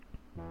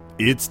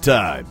It's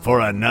time for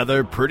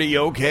another pretty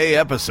okay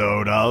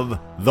episode of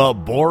the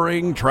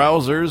Boring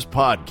Trousers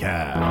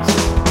Podcast.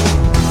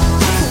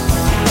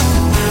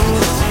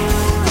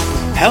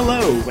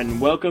 Hello, and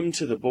welcome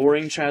to the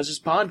Boring Trousers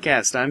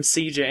Podcast. I'm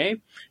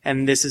CJ,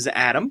 and this is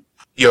Adam.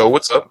 Yo,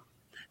 what's up?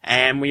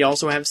 And we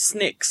also have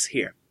Snicks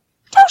here.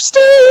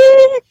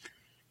 Toasty!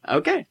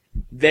 Okay.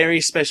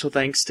 Very special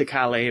thanks to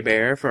Kale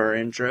Bear for our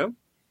intro.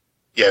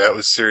 Yeah, that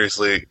was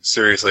seriously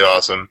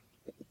awesome.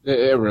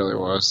 It really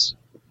was.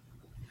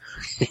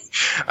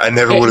 I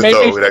never would have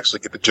thought we'd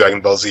actually get the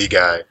Dragon Ball Z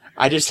guy.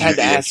 I just had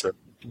to ask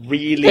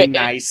really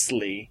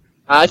nicely.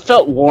 I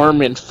felt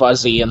warm and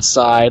fuzzy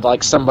inside,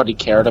 like somebody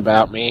cared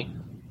about me.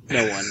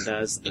 No one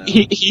does, though.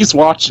 He's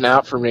watching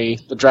out for me,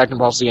 the Dragon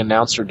Ball Z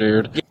announcer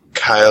dude.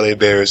 Kyle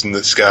Bear's in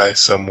the sky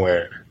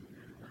somewhere,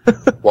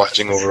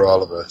 watching over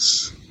all of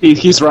us.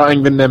 He's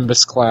riding the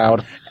Nimbus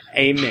cloud.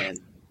 Amen.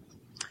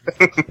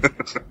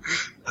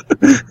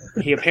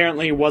 He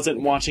apparently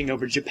wasn't watching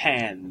over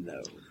Japan,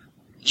 though.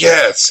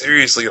 Yeah,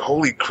 seriously,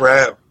 holy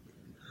crap.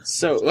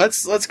 So,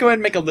 let's go ahead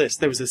and make a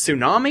list. There was a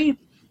tsunami?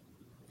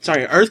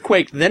 Sorry,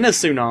 earthquake, then a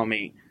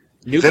tsunami.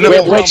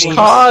 Nuclear Which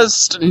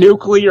caused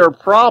nuclear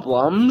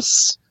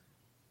problems.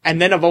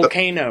 And then a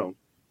volcano.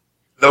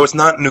 Though it's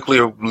not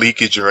nuclear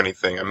leakage or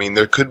anything. I mean,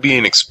 there could be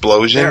an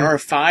explosion. There are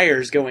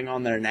fires going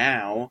on there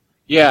now.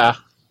 Yeah.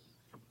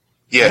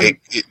 Yeah,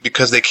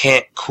 because they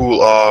can't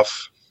cool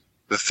off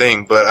the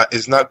thing, but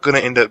it's not going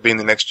to end up being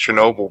the next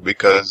Chernobyl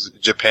because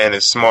Japan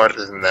is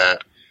smarter than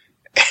that,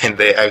 and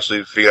they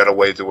actually figured out a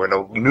way to where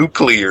no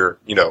nuclear,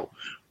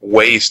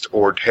 waste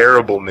or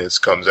terribleness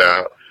comes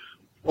out,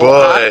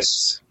 but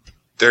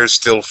there's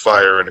still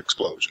fire and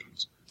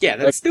explosions. Yeah,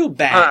 that's still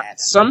bad.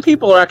 Some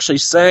people are actually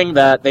saying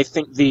that they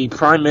think the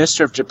Prime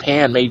Minister of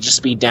Japan may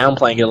just be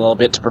downplaying it a little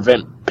bit to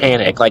prevent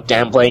panic, like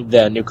downplaying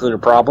the nuclear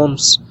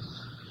problems.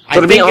 I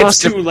think it's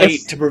too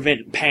late to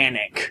prevent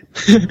panic.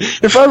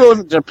 If I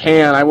lived in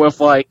Japan, I would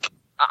have,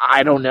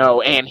 I don't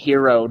know,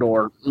 anti-heroed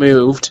or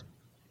moved.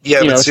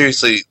 Yeah, but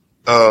seriously,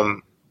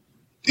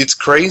 it's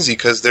crazy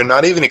because they're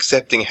not even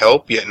accepting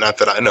help yet, not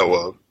that I know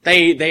of.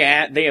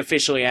 They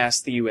officially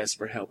asked the U.S.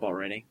 for help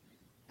already.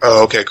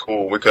 Oh, okay,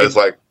 cool, because,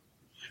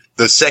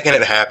 the second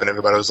it happened,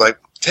 everybody was like,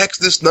 text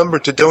this number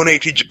to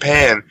donate to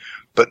Japan,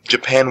 but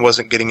Japan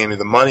wasn't getting any of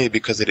the money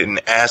because they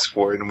didn't ask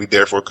for it, and we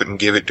therefore couldn't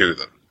give it to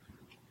them.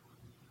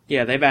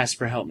 Yeah, they've asked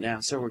for help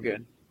now, so we're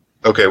good.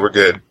 Okay, we're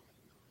good.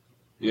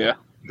 Yeah.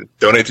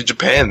 Donate to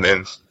Japan,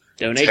 then.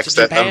 Donate Text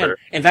to that Japan. number.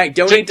 In fact,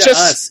 donate to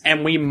us,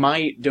 and we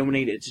might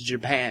donate it to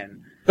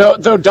Japan.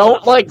 Though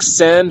don't,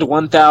 send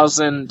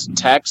 1,000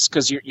 texts,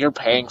 because you're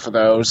paying for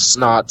those,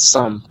 not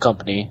some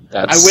company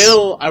that's...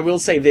 I will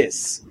say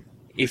this.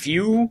 If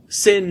you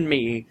send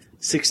me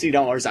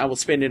 $60, I will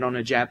spend it on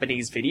a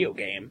Japanese video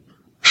game.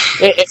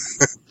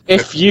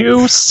 If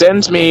you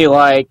send me,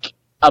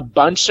 a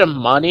bunch of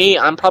money,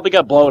 I'm probably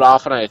gonna blow it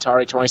off on an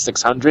Atari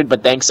 2600,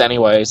 but thanks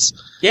anyways.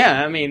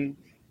 Yeah, I mean,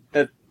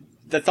 the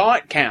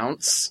thought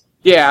counts.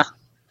 Yeah.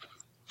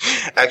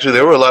 Actually,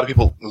 there were a lot of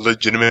people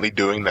legitimately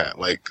doing that,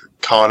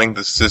 conning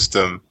the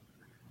system,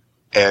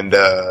 and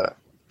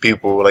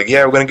people were like,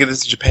 yeah, we're gonna give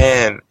this to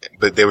Japan,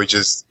 but they were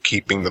just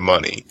keeping the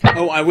money.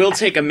 Oh, I will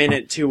take a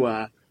minute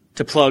to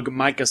plug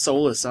Micah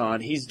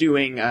Solisod. He's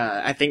doing,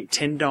 I think,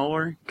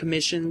 $10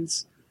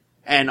 commissions,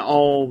 and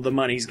all the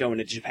money's going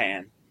to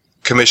Japan.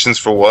 Commissions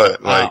for what?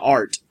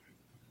 Art.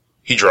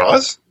 He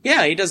draws?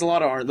 Yeah, he does a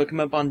lot of art. Look him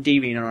up on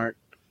DeviantArt.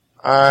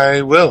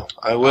 I will.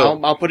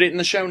 I'll put it in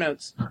the show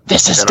notes.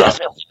 This is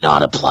definitely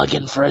not a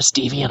plugin for a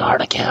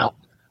DeviantArt account.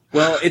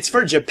 Well, it's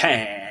for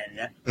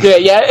Japan.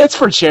 Yeah, it's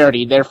for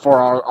charity,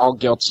 therefore all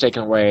guilt's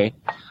taken away.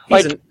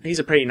 He's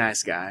a pretty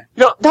nice guy.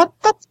 That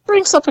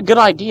brings up a good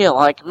idea.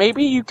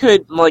 Maybe you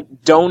could,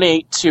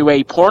 donate to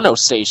a porno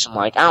station.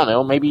 I don't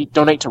know, maybe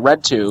donate to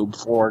RedTube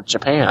for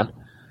Japan.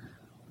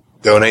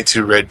 Donate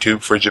to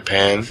RedTube for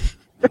Japan.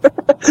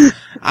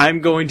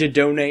 I'm going to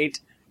donate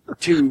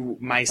to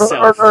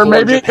myself or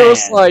maybe Japan.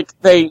 it goes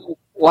they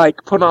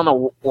put on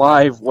a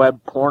live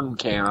web porn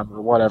cam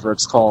or whatever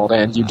it's called,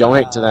 and you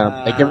donate to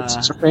them. They give it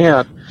to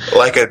Japan.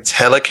 Like a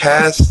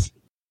telecast?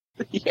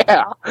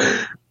 Yeah.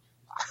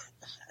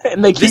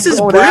 And they keep This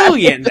is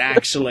brilliant,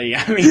 actually.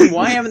 I mean,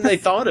 why haven't they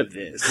thought of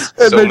this?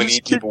 So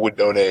many people would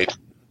donate.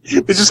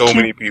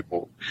 Many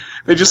people.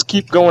 They just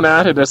keep going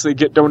at it as they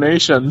get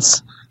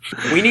donations.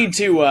 We need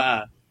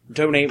to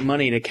donate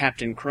money to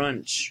Captain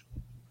Crunch.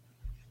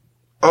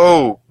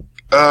 Oh,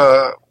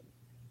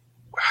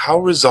 how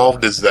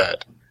resolved is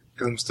that?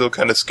 Because I'm still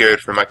kind of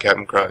scared for my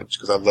Captain Crunch,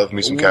 because I love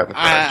me some Captain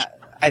Crunch.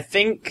 I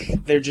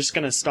think they're just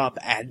going to stop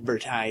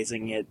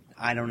advertising it.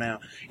 I don't know.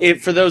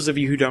 For those of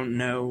you who don't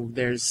know,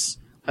 there's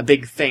a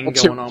big thing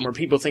going on where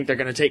people think they're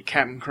going to take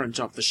Captain Crunch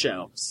off the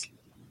shelves.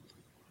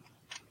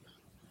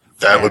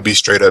 That would be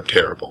straight up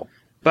terrible.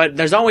 But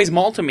there's always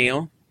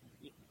Maltameal.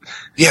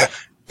 Yeah.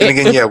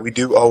 And again, we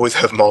do always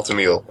have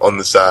Maltameal on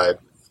the side.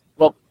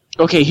 Well,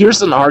 okay,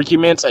 here's an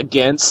argument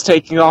against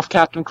taking off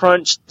Captain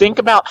Crunch. Think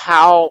about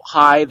how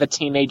high the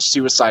teenage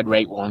suicide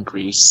rate will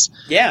increase.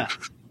 Yeah.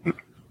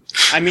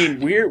 I mean,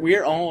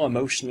 we're all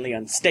emotionally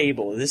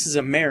unstable. This is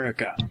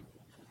America.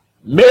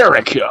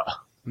 America.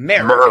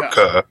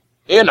 America.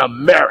 In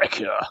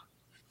America.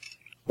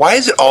 Why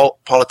is it all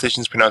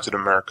politicians pronounce it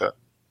America?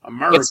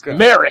 America. It's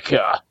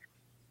America.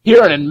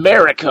 Here in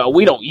America,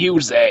 we don't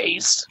use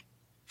A's.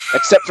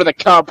 Except for the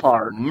 "ca"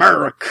 part.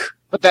 Merc.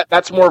 But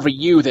that's more of a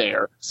U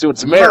there, so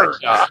it's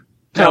America.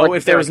 No, Like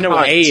if there was no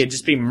America. A, it'd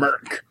just be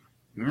Merc.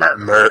 Merc.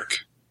 Merc.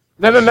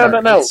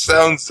 No. It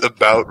sounds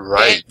about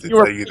right to You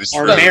were- tell you the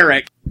Or truth.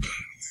 Merrick.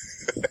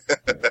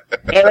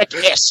 Eric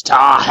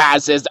Istar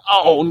has his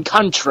own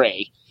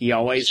country. He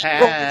always It's a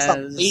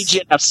has.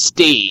 legion of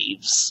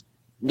Steves.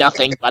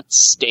 Nothing but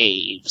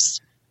Steves.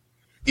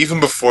 Even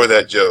before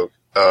that joke,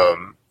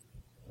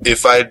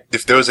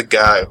 if there was a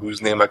guy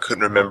whose name I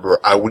couldn't remember,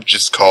 I would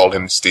just call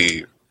him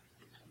Steve.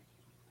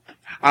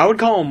 I would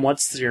call him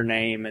 "What's your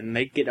name?" and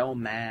they'd get all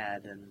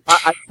mad. And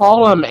I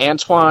call him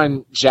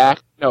Antoine Jacoby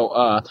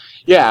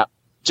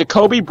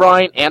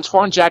Bryant,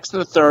 Antoine Jackson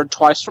III,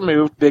 twice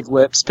removed, big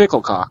lips,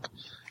 picklecock.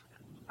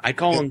 I'd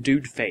call him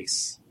Dude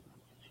Face.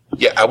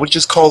 Yeah, I would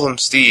just call him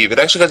Steve. It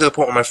actually got to the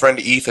point where my friend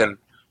Ethan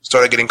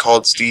started getting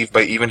called Steve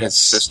by even his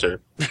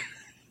sister.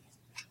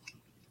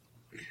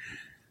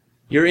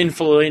 You're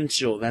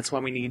influential. That's why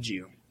we need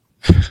you.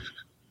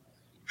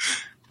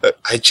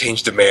 I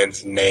changed a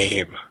man's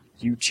name.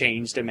 You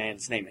changed a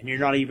man's name, and you're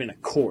not even a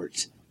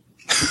court.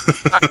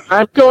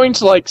 I'm going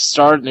to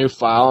start a new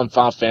file in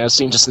Final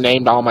Fantasy and just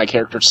named all my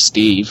characters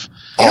Steve.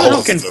 You know All how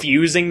of them.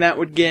 confusing that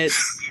would get?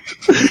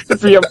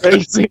 It'd be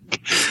amazing.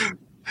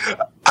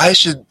 I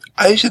should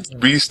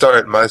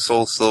restart my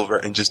Soul Silver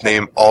and just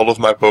name all of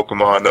my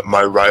Pokemon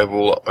my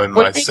rival and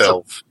Wait,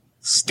 myself. We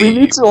Steve.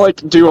 need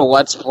to do a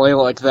Let's Play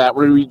like that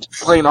where we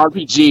play an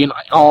RPG and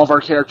all of our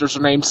characters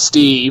are named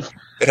Steve.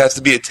 It has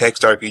to be a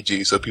text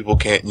RPG so people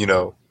can't,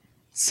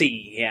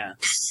 C, yeah.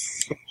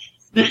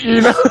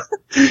 You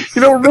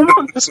know, remember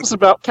when this was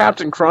about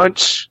Captain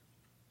Crunch?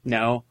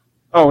 No.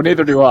 Oh,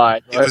 neither do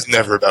I. It was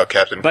never about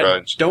Captain But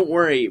Crunch. don't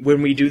worry,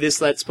 when we do this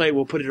Let's Play,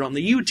 we'll put it on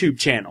the YouTube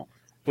channel,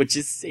 which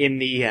is in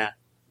the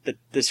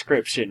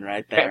description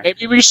right there.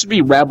 Maybe we should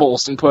be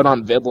rebels and put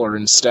on Vidler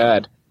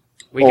instead.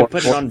 We can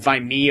put it on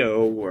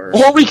Vimeo or...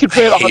 Or we could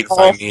put it I on hate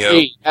all Vimeo.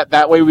 three.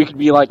 That way we could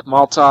be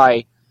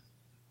multi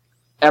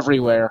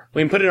everywhere.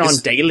 We can put it on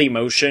It's- Daily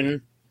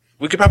Motion.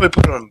 We could probably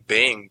put it on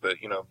Bing, but,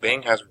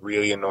 Bing has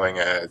really annoying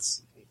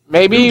ads.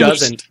 Maybe Who we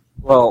doesn't?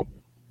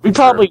 we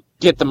probably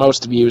get the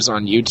most views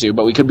on YouTube,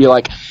 but we could be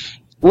like,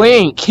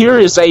 Link, here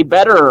is a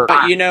better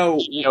But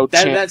channel.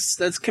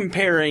 that's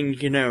comparing,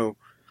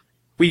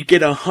 we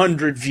get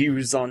 100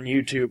 views on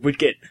YouTube, we'd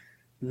get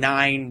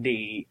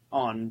 90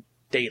 on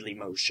Daily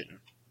Motion.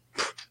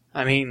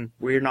 I mean,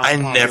 we're not I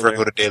popular. never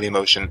go to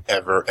Dailymotion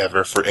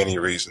ever, for any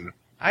reason.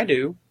 I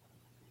do.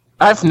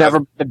 I've never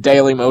been to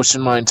Daily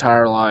Motion my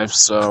entire life,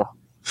 so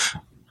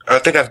I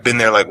think I've been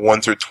there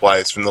once or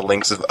twice from the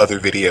links of other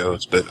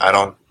videos, but I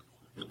don't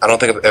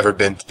think I've ever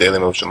been to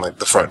Dailymotion,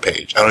 the front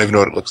page. I don't even know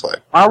what it looks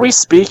like. are we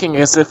speaking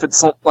as if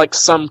it's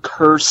some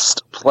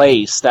cursed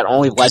place that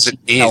only lets Because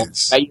you it know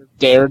is. that you're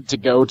dared to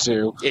go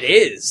to? It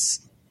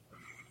is.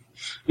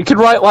 You could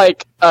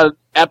write an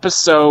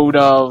episode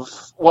of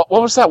what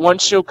was that one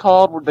show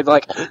called where they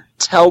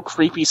tell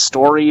creepy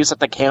stories at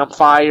the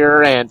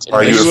campfire and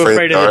Are you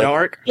afraid of the the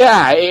dark?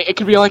 yeah, it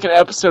could be an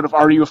episode of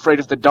Are You Afraid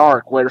of the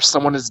Dark where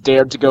someone is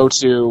dared to go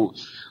to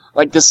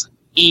this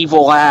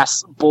evil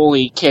ass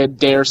bully kid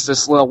dares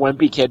this little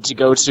wimpy kid to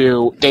go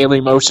to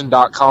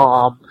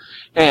dailymotion.com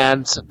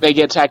and they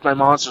get attacked by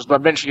monsters, but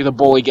eventually the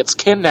bully gets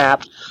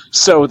kidnapped,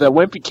 so the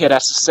wimpy kid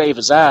has to save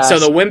his ass. So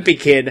the wimpy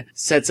kid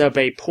sets up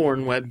a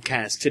porn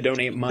webcast to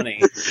donate money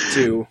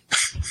to...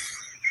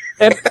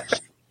 and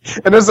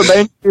as a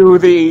thank you,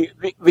 the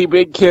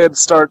big kid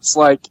starts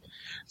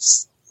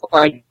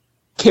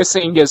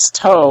kissing his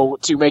toe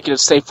to make it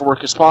as safe for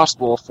work as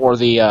possible for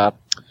the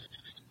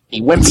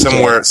wimpy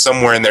kid.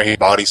 Somewhere in there he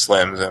body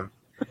slams him.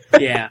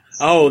 Yeah.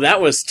 Oh, that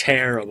was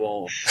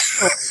terrible.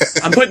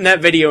 I'm putting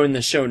that video in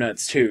the show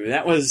notes, too.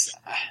 That was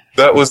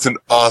an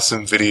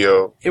awesome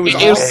video. It was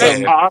It was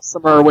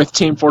awesome. awesomer with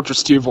Team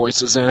Fortress 2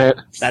 voices in it.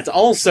 That's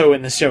also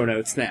in the show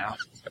notes now.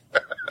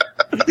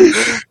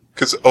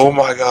 Because, oh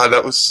my god,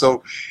 that was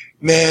so...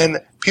 Man,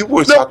 people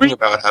were No, talking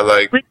about how,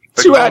 we need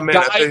to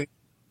add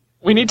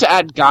we need to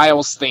add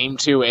Guile's theme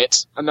to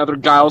it. Another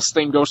Guile's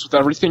theme goes with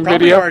everything Probably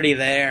video. already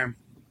there.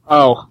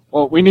 Oh,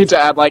 well, we need to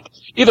add,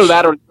 either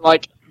that or,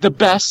 the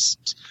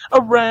best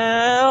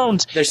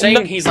around. They're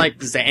saying he's like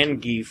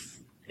Zangief.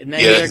 Isn't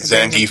that who Yeah, they're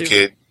comparing him Zangief to?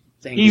 kid.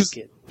 Zangief He's-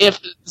 kid. If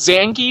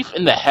Zangief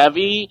and the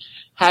Heavy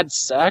had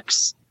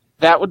sex,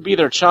 that would be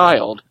their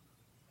child.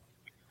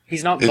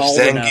 He's not If bald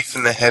Zangief enough.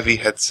 and the Heavy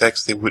had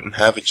sex, they wouldn't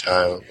have a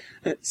child.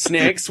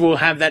 Snicks, we'll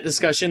have that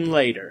discussion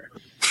later.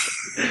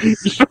 You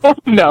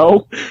don't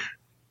know.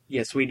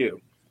 Yes, we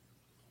do.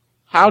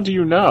 How do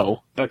you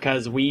know?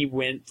 Because we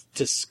went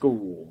to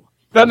school.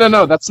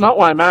 No, that's not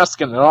what I'm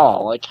asking at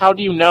all. How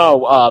do you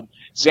know,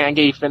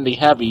 Zangief and the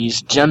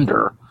Heavy's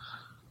gender?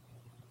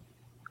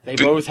 They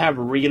both have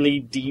really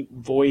deep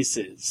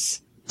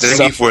voices.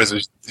 Zangief wears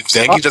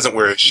Zangief doesn't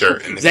wear a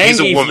shirt, and if he's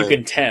a Zangief, woman, you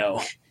can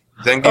tell.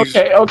 Zangief's,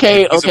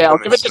 Okay. he's a I'll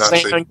woman, give it to it's not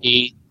safe.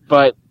 Zangief,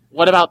 but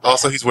what about?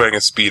 Also, he's wearing a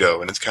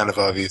Speedo, and it's kind of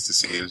obvious to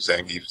see if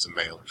Zangief is a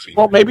male or female.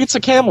 Well, maybe it's a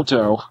camel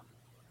toe.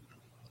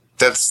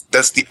 That's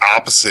the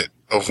opposite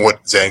of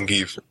what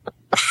Zangief.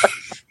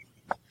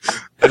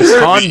 It's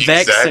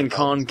convex exact and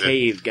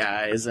concave,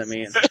 guys. I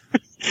mean,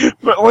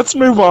 But let's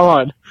move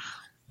on.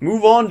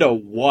 move on to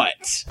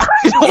what?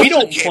 We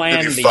don't plan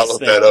Did these you follow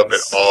things. that up at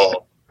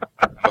all?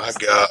 My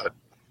God.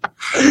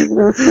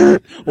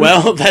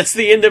 Well, that's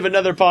the end of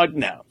another pod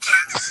now.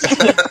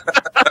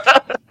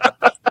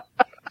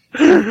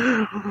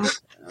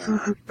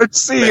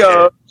 Let's see.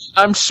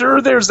 I'm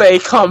sure there's a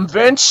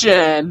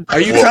convention. Are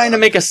you Well- trying to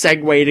make a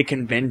segue to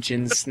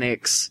conventions,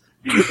 Snicks?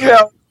 You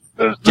know,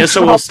 Just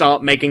so we'll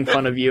stop making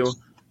fun of you.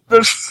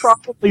 there's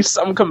probably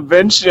some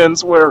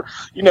conventions where,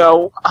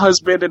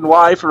 husband and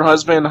wife, or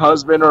husband and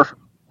husband, or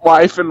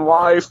wife and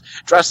wife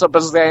dress up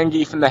as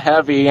Zangief and the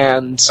Heavy,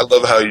 and I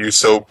love how you're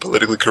so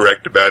politically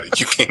correct about it.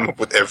 You came up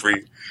with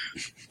every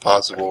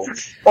possible.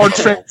 or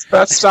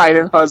transvestite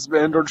and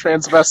husband, or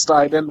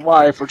transvestite and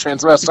wife, or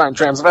transvestite and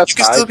You can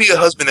still transvestite. be a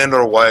husband and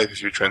or a wife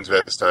if you're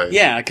transvestite.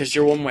 Yeah, because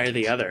you're one way or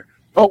the other.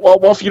 Oh,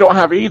 well, if you don't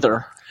have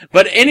either.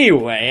 But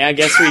anyway, I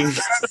guess we...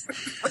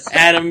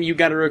 Adam, you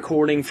got a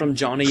recording from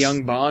Johnny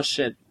Young Bosch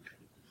at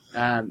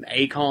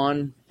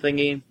Akon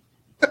thingy?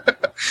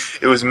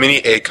 It was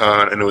Mini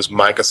Akon and it was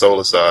Micah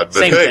Solasad. But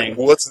Same hey, thing.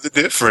 what's the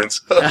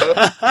difference?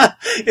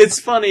 It's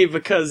funny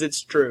because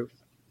it's true.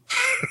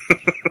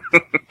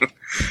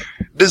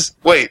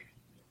 Wait.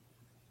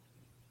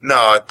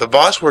 No, the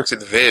boss works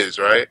at Viz,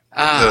 right?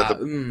 I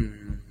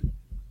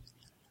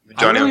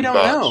Johnny really Young don't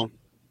Bosch. know.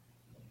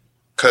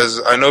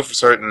 Because I know for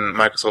certain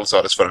Micah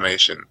Solasad is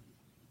Funimation.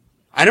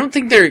 I don't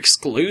think they're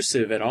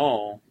exclusive at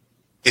all.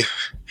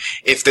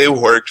 If they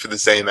worked for the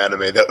same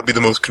anime, that would be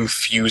the most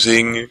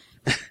confusing.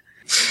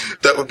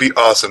 That would be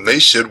awesome. They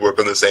should work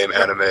on the same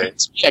anime.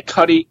 Yeah,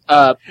 Cuddy,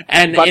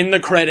 And But- in the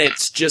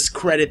credits, just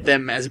credit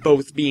them as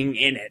both being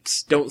in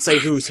it. Don't say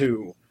who's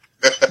who.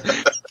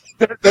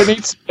 there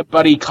needs to be a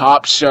buddy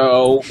cop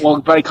show,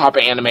 buddy cop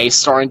anime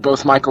starring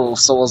both Michael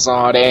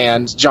Solazad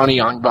and Johnny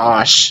Young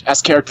Bosch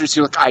as characters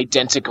who look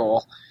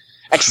identical.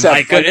 Except,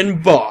 Micah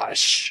and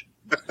Bosch.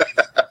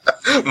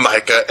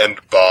 Micah and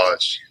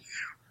Bosch.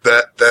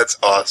 That's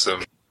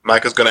awesome.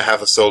 Micah's gonna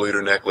have a Soul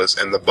Eater necklace,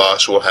 and the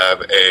Bosch will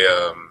have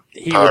a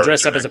He Power will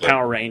dress up Ranger as a necklace.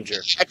 Power Ranger.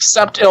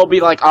 except it'll be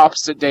like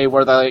opposite day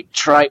where they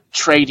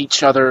trade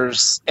each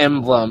other's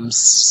emblems,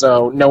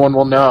 so no one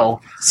will know.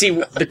 See,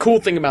 the cool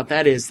thing about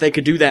that is they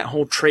could do that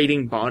whole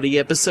trading body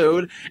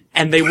episode,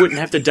 and they wouldn't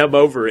have to dub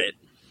over it.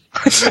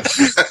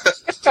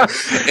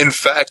 In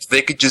fact,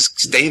 they could just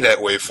stay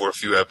that way for a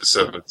few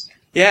episodes.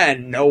 Yeah,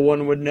 and no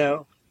one would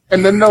know.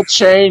 And then they'll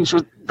change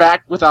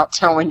back without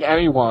telling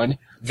anyone.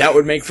 That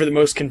would make for the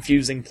most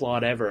confusing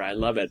plot ever. I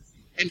love it.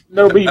 And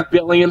there'll be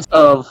billions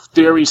of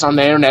theories on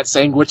the internet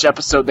saying which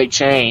episode they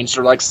changed,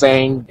 or like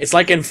saying, It's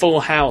like in Full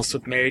House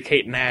with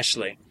Mary-Kate and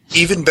Ashley.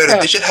 Even better,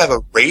 they should have a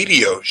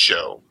radio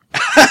show.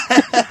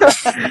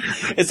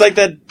 It's like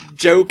that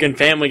joke in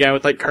Family Guy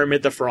with like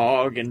Kermit the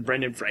Frog and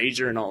Brendan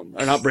Fraser and all.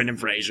 Or not Brendan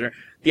Fraser.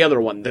 The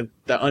other one, the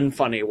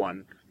unfunny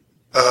one.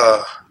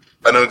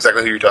 I know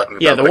exactly who you're talking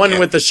about. Yeah, the but I one can't-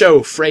 with the show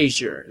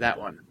Frasier. That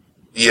one.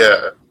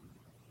 Yeah.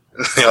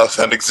 They all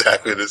sound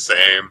exactly the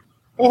same.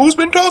 Well, who's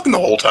been talking the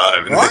whole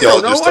time? And I they all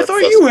don't know. just I start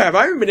thought fussing. you have.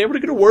 I haven't been able to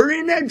get a word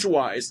in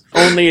edgewise.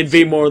 Only it'd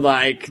be more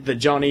like the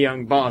Johnny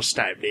Young Bosch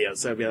type deal.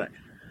 So it'd be like,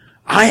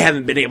 I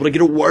haven't been able to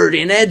get a word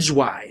in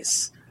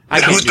edgewise.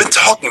 And who's been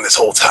talking this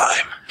whole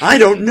time? I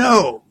don't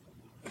know.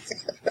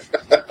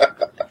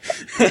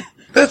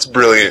 That's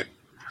brilliant.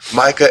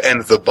 Micah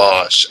and the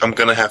Bosch. I'm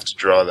gonna have to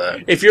draw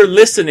that. If you're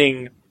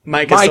listening,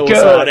 Micah Micah!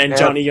 Solzad and Yeah,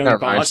 Johnny Young never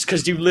mind. Bosch,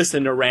 because you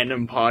listen to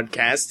random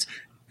podcasts,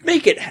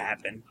 make it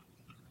happen.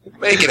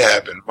 Make it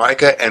happen.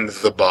 Micah and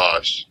the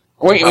Bosch.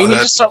 wait, Oh, we need to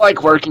that's- start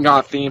like working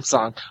on a theme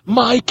song.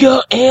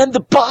 Micah and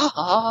the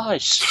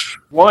Bosch!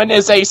 One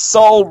is a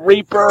soul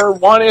reaper,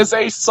 one is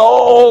a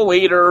soul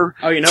eater.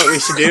 Oh, you know what we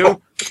should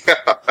do?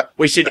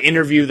 We should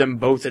interview them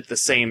both at the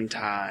same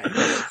time.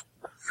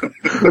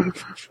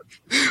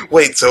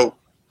 Wait, so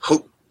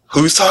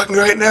who's talking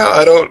right now?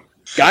 I don't.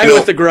 Guy You know,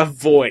 with the gruff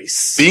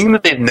voice. Being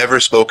that they've never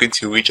spoken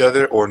to each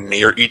other or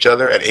near each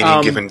other at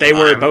any given They time.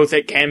 were both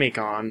at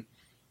Camicon.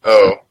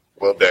 Oh,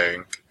 well,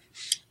 dang.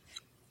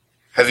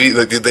 Have you?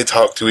 Like, did they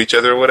talk to each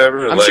other or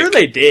whatever? I'm Like, sure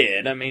they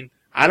did. I mean,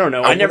 I don't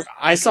know. I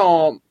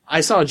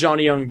I saw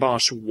Johnny Young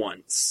Bosch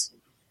once.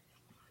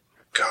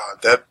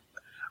 God,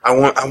 I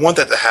want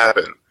that to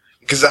happen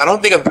because I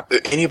don't think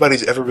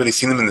anybody's ever really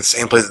seen them in the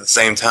same place at the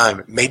same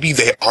time. Maybe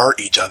they are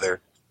each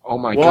other. Oh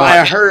my Well,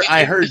 god.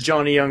 I heard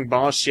Johnny Young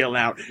Bosch yell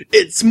out,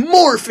 "It's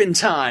morphin'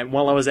 time!"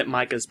 while I was at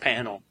Micah's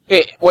panel.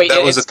 Wait,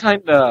 That was it's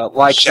kind of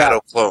like Shadow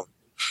clone.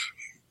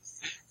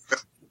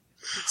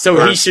 So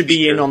Or- he should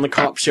be in on the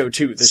cop show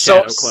too, the so,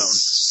 Shadow Clone.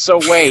 So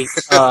wait,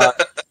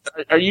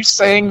 are you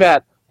saying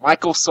that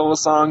Michael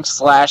Solasong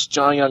 /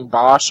 Johnny Young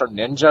Bosch are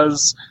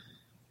ninjas?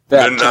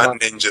 They're not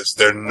ninjas.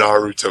 They're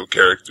Naruto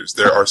characters.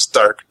 There are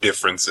stark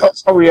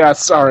differences. Oh yeah,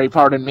 sorry,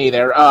 pardon me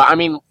there.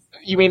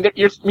 You mean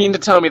to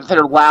tell me that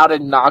they're loud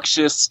and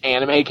noxious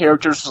anime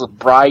characters with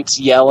bright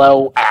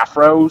yellow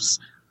afros?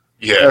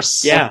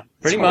 Yes. Yeah,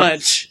 pretty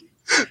much.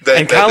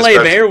 And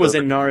Kale Bear was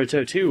in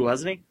Naruto too,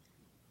 wasn't he?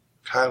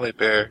 Kale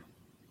Bear.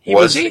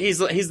 Was he? He's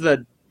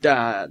the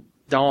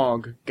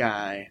dog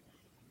guy.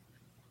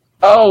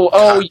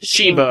 Oh,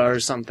 Shiba or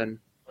something.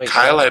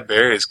 Kale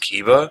Bear is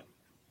Kiba?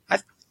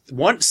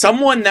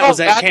 Someone that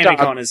was at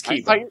Kamikon is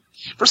Kiba.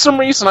 For some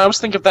reason, I always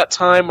think of that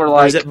time where,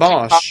 Or is it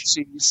Bosch?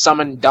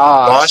 Summoned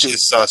dogs. Bosch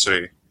is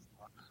Sasori.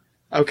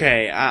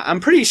 Okay, I'm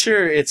pretty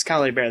sure it's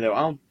Kale Bear, though.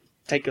 I'll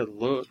take a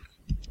look.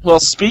 Well,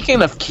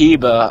 speaking of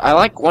Kiba,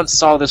 I once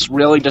saw this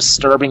really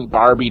disturbing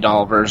Barbie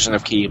doll version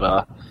of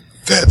Kiba.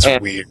 That's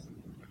weird.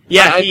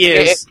 Yeah, he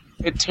is.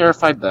 It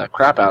terrified the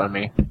crap out of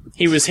me.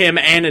 He was him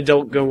and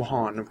Adult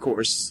Gohan, of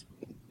course.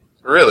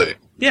 Really?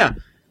 Yeah.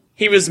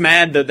 He was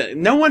mad that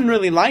no one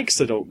really likes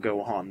Adult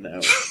Gohan,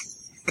 though.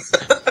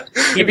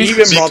 He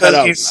even brought that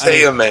up. Because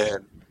he's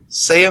Saiyaman.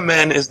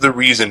 Saiyaman is the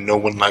reason no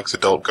one likes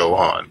Adult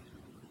Gohan.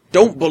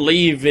 Don't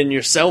believe in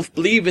yourself,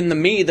 believe in the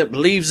me that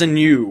believes in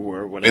you,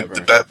 or whatever.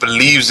 That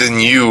believes in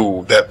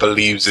you, that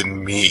believes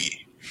in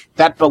me.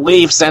 That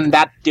believes in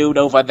that dude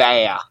over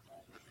there.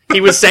 He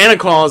was Santa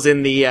Claus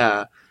in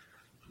the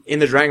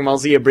Dragon Ball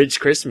Z Abridged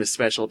Christmas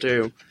special,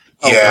 too.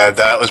 Yeah,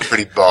 that was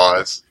pretty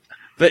boss.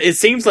 But it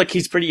seems like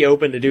he's pretty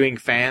open to doing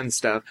fan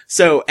stuff.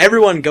 So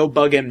everyone go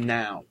bug him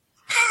now.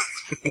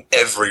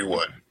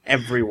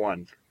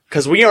 Everyone.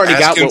 Because we already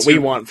got what we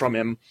want from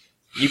him.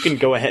 You can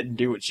go ahead and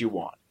do what you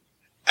want.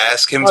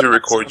 Ask him to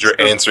record your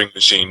answering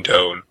machine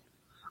tone.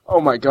 Oh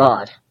my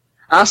god.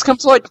 Ask him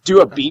to, do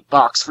a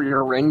beatbox for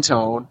your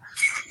ringtone.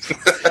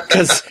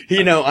 Because,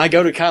 I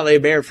go to Kale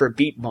Bear for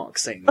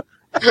beatboxing.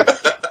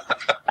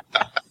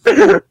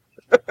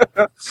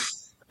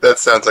 That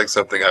sounds like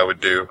something I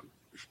would do.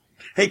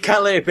 Hey,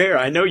 Kale Bear,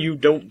 I know you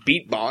don't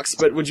beatbox,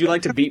 but would you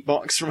like to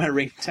beatbox for my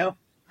ringtone?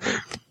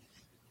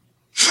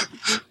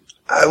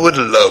 I would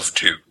love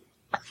to.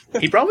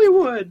 He probably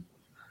would.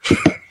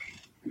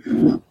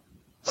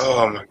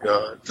 Oh my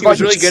god. He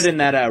was really good in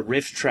that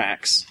Riff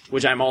Tracks,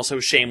 which I'm also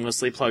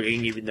shamelessly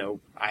plugging, even though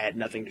I had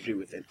nothing to do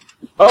with it.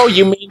 Oh,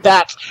 you mean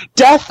that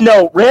Death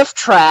Note Riff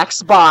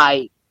Tracks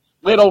by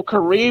Little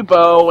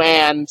Karibo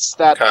and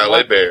that...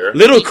 Kale Bear.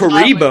 Little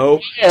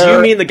Karibo? Do you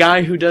mean the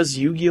guy who does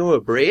Yu-Gi-Oh!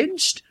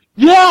 Abridged?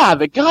 Yeah,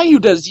 the guy who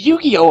does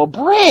Yu-Gi-Oh!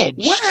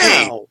 Abridged!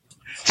 Wow!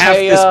 Half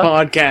this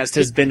podcast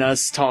has been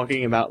us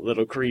talking about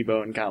Little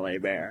Karibo and Kale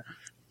Bear.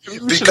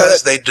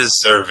 Because they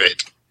deserve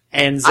it.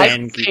 And I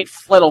Zangief. think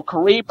Little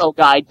Karibo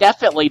guy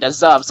definitely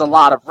deserves a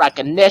lot of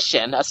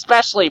recognition,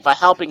 especially for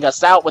helping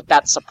us out with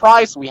that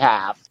surprise we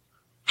have.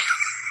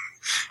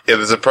 Yeah,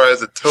 the surprise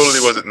that totally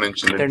wasn't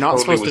mentioned. They're not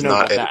totally supposed to was know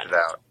not about edited that.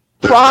 out.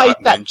 Surprise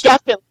that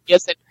definitely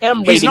isn't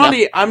him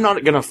reading I'm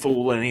not gonna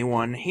fool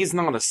anyone. He's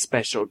not a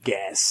special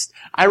guest.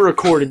 I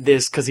recorded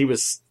this because he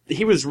was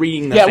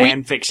reading the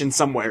fan fiction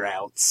somewhere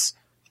else.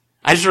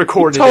 I just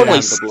recorded it out of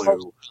the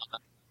blue.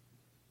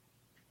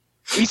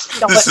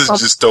 This is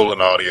just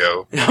stolen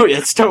audio. No,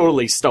 it's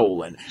totally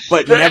stolen.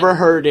 But never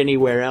heard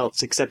anywhere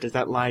else except at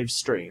that live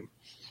stream.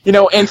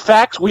 In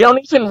fact, we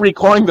aren't even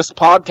recording this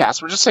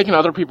podcast. We're just taking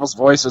other people's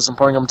voices and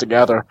putting them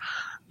together.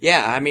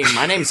 Yeah, I mean,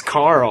 my name's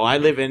Carl. I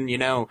live in,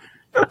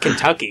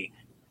 Kentucky.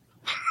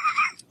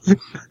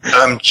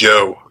 I'm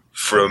Joe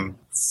from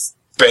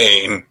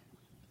Spain.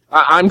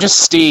 I'm just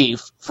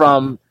Steve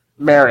from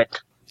Merrick.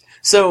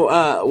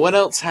 So, what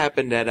else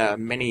happened at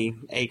Mini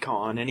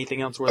Acon?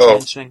 Anything else worth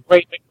mentioning?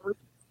 Wait.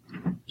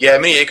 Yeah,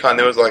 Mini Acon,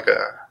 there was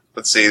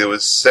there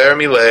was Sarah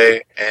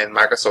Millet and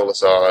Micah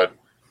Solasad.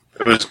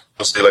 It was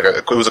mostly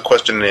it was a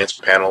question and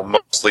answer panel,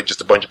 mostly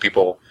just a bunch of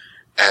people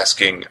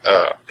asking,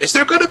 is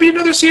there going to be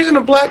another season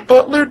of Black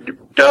Butler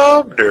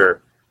dubbed,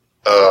 or,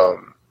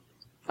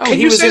 can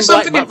you say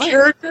something in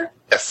character?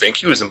 I think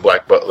he was in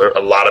Black Butler.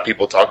 A lot of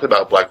people talked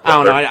about Black Butler. I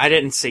don't know, I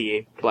didn't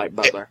see Black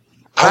Butler.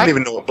 I don't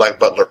even know what Black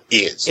Butler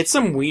is. It's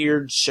some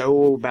weird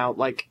show about,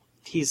 I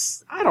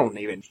don't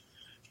even...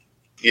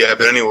 Yeah,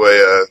 but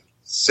anyway,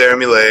 Sarah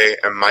Millet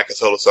and Micah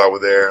Solasad were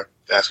there,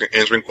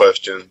 answering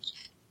questions.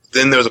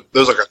 Then there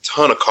was a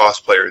ton of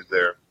cosplayers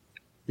there.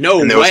 No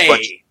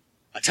way!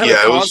 A ton of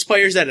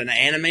cosplayers at an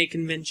anime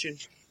convention?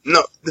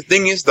 No, the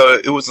thing is, though,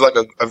 it was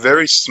a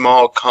very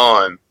small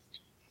con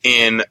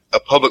in a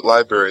public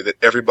library that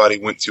everybody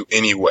went to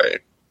anyway.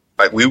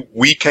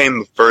 We came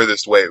the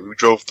furthest way. We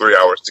drove 3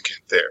 hours to get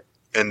there.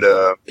 And,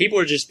 people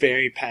are just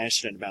very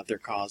passionate about their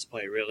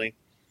cosplay, really.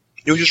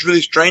 It was just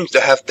really strange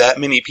to have that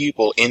many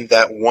people in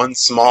that one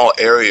small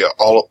area,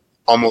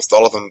 almost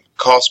all of them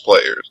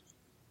cosplayers.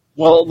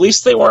 Well, at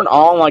least they weren't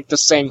all in the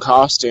same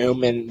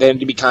costume, and then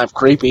it'd be kind of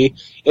creepy.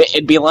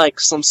 It'd be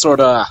like some sort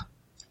of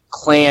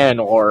clan,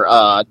 or,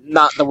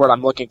 not the word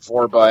I'm looking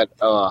for, but,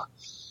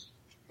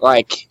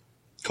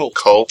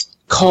 Cult?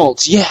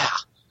 Cult, yeah!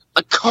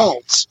 A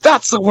cult!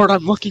 That's the word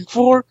I'm looking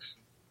for!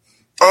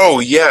 Oh,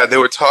 yeah, they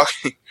were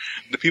talking,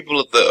 the people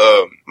at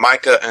the,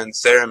 Micah and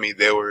Sarami,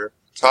 they were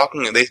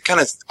talking, and they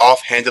kind of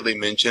offhandedly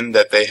mentioned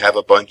that they have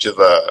a bunch of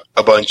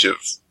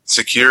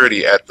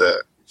security at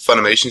the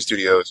Funimation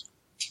studios,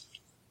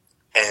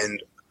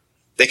 and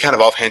they kind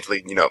of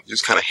offhandedly,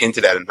 just kind of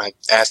hinted at it. And I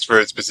asked for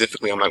it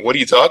specifically. I'm like, "What are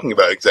you talking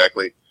about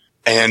exactly?"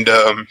 And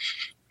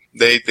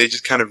they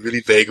just kind of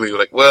really vaguely were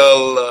like,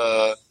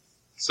 "Well,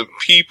 some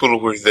people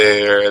were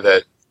there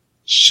that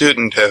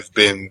shouldn't have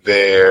been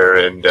there,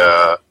 and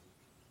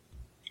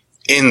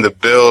in the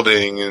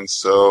building, and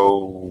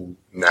so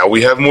now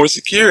we have more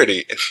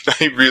security." And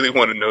I really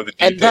want to know the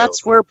details. And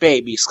that's where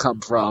babies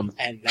come from.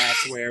 And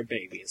that's where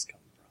babies come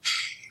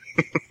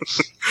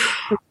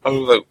I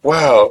was like,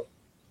 wow.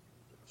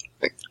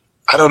 Like,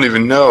 I don't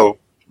even know.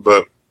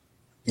 But,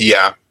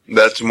 yeah,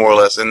 that's more or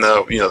less. And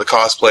the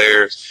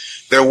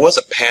cosplayers, there was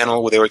a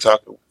panel where they were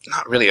talking,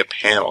 not really a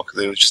panel,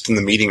 because it was just in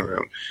the meeting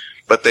room,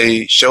 but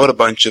they showed a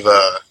bunch of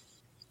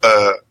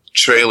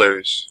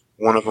trailers.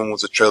 One of them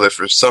was a trailer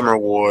for Summer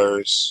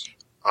Wars,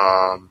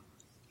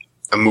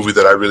 a movie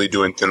that I really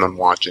do intend on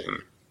watching.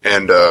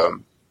 And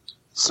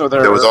so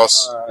there was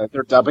also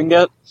they're dubbing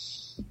it?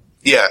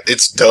 Yeah,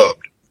 it's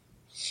dubbed.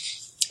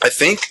 I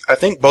think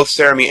both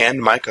Sarami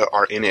and Micah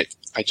are in it.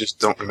 I just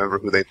don't remember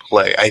who they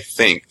play. I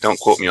think. Don't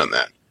quote me on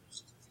that.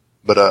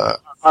 But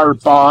are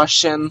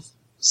Bosch and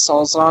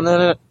Salzan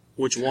in it?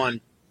 Which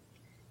one?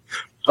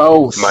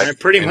 Both. They're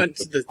pretty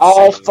much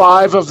all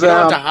five of them. You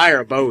don't them. have to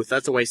hire both.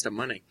 That's a waste of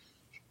money.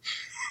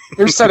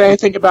 Who said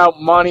anything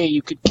about money?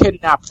 You could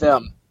kidnap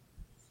them.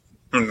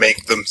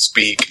 Make them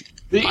speak.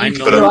 Find You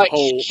the could be like,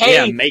 loophole. hey,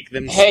 Yeah, make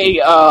them hey,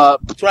 speak.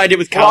 That's what I did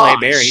with Kyle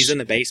Brosh. Bear. He's in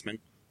the basement.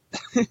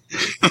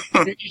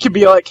 You could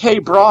be like, hey,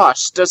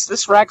 Brosh, does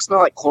this rag smell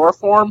like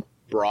chloroform?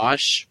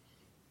 Brosh.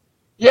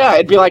 Yeah,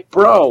 it'd be like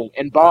Bro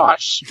and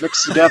Bosch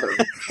mixed together.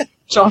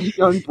 Johnny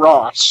Young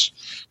Brosh.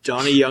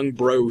 Johnny Young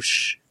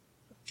Brosh.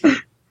 Micah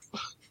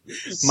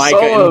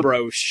So, and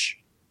Brosh.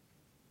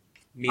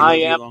 I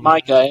am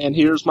Micah, and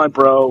here's my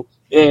bro.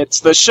 It's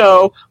the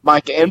show,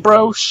 Micah and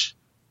Brosh.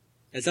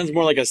 That sounds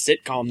more like a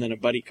sitcom than a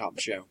buddy cop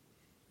show.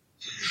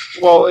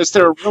 Well, is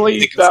there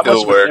really that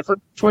much of a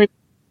difference between...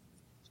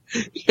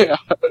 Yeah.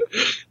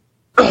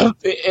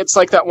 It's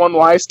like that one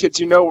Wise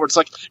Kids, where it's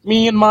like,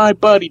 me and my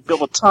buddy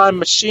built a time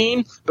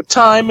machine, but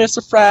time is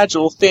a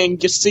fragile thing,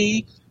 you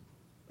see?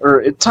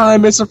 Or,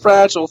 time is a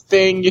fragile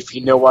thing, if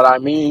you know what I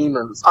mean,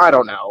 or, I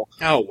don't know.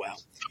 Oh,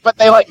 well. But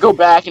they, go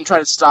back and try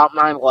to stop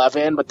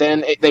 9/11, but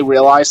then they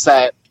realize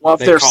that one of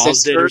their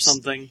caused sisters... it or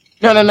something?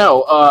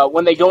 No.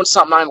 When they go and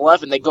stop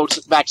 9/11, they go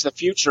back to the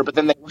future, but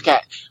then they look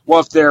at one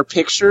of their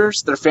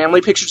pictures, their family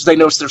pictures, they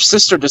notice their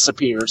sister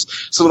disappears.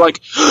 So they're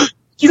like,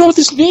 you know what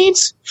this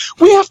means?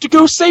 We have to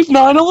go save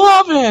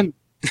 9/11!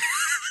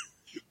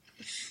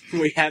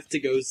 We have to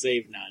go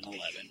save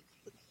 9/11.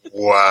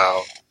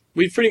 Wow.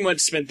 We've pretty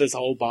much spent this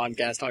whole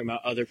podcast talking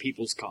about other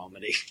people's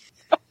comedy.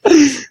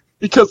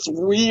 Because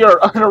we are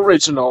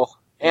unoriginal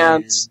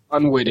and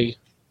unwitty.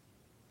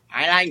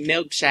 I like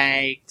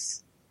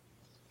milkshakes.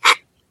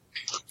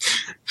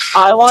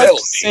 I like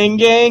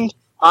singing.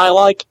 I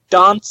like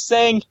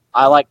dancing.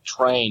 I like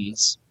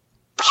trains.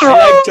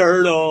 I like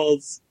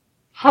turtles.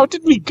 How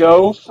did we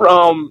go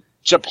from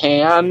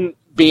Japan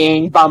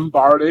being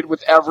bombarded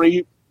with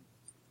every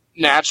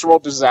natural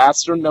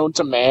disaster known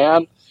to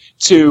man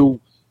to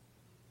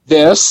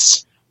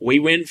this? We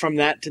went from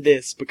that to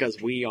this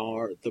because we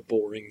are the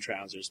Boring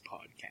Trousers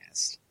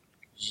podcast.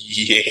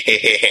 Yeah.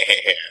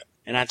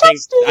 And I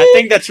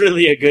think that's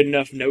really a good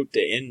enough note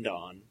to end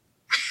on.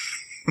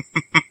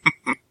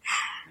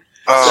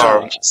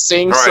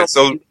 Sing all right,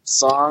 some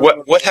song.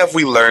 What have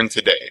we learned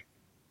today?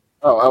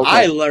 Oh, okay.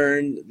 I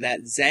learned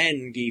that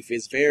Zangief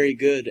is very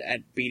good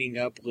at beating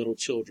up little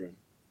children.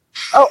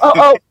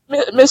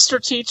 Mr.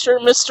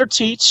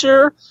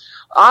 Teacher,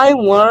 I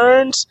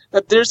learned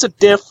that there's a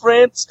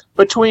difference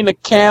between a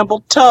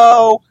camel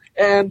toe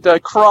and a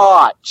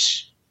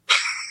crotch.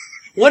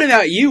 What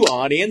about you,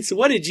 audience?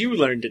 What did you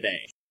learn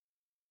today?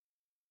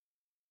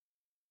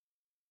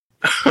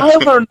 I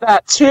learned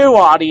that too,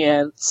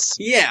 audience.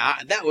 Yeah,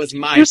 that was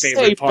my You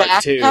favorite say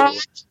part too.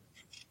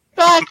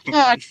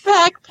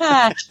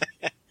 Backpack.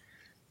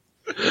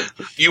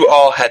 You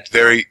all had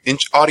very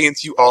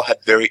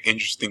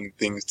interesting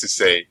things to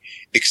say,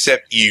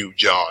 except you,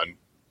 John.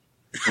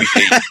 We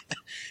hate you.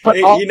 But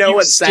You know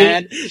what's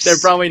sad? They're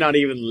probably not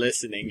even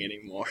listening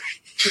anymore.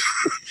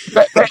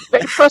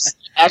 They pressed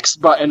the X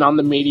button on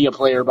the media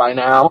player by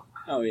now.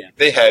 Oh yeah.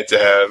 They had to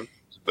have,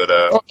 but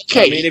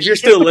Okay. I mean, if you're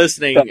still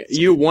listening,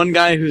 you one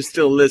guy who's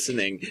still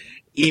listening,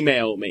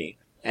 email me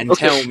and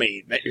tell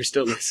me that you're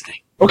still listening.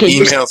 Okay.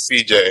 email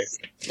CJ.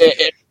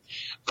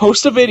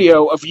 Post a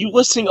video of you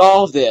listening to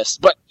all of this,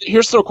 but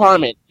here's the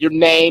requirement. Your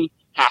name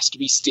has to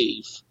be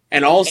Steve.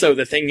 And also,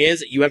 the thing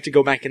is, you have to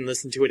go back and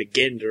listen to it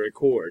again to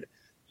record.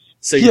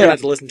 So you're going to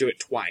have to listen to it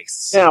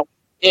twice. Now,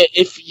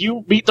 if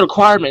you meet the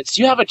requirements,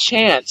 you have a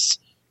chance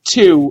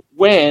to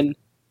win.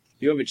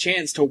 You have a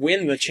chance to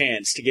win the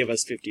chance to give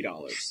us $50.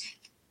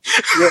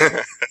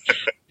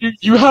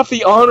 You have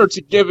the honor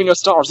to giving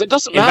us dollars. It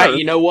doesn't In matter. fact,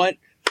 you know what?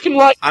 You can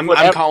write I'm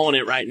whatever. calling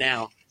it right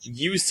now.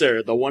 You,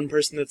 sir, the one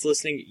person that's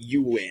listening,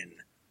 you win.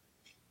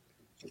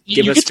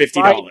 Give us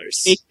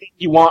 $50. Anything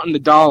you want in the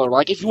dollar.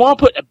 Like, if you want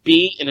to put a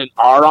B and an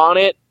R on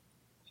it,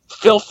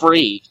 feel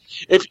free.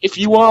 If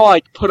you want to,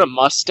 like, put a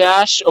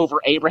mustache over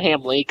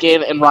Abraham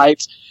Lincoln and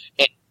write...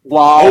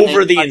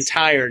 Over the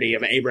entirety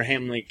of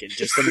Abraham Lincoln,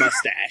 just a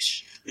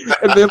mustache.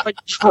 And then, like,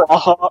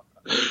 draw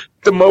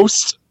the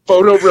most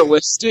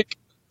photorealistic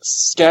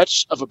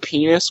sketch of a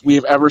penis we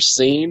have ever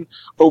seen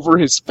over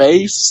his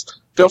face,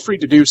 feel free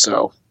to do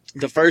so.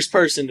 The first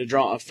person to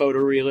draw a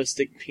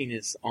photorealistic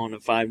penis on a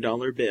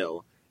 $5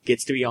 bill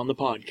gets to be on the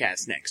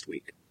podcast next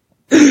week.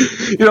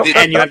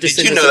 And you have to send us a picture.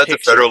 Did you know that's a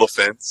federal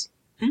offense?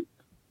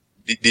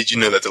 Did you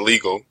know that's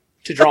illegal?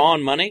 To draw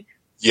on money?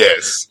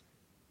 Yes.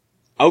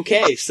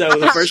 Okay, so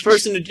the first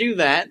person to do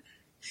that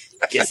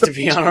gets to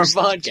be on our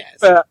podcast.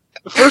 The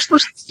first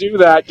person to do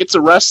that gets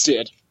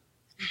arrested.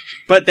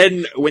 But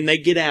then, when they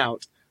get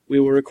out, we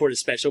will record a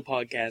special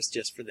podcast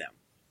just for them.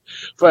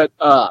 But,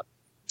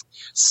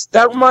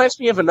 that reminds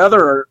me of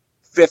another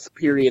fifth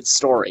period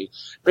story.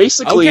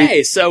 Basically...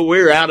 Okay, so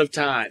we're out of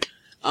time.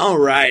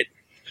 Alright.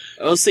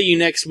 I'll see you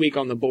next week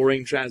on the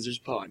Boring Trousers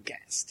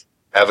podcast.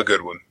 Have a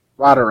good one.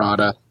 Rada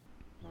rada.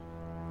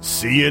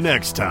 See you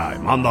next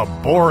time on the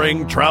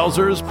Boring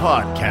Trousers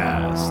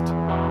podcast.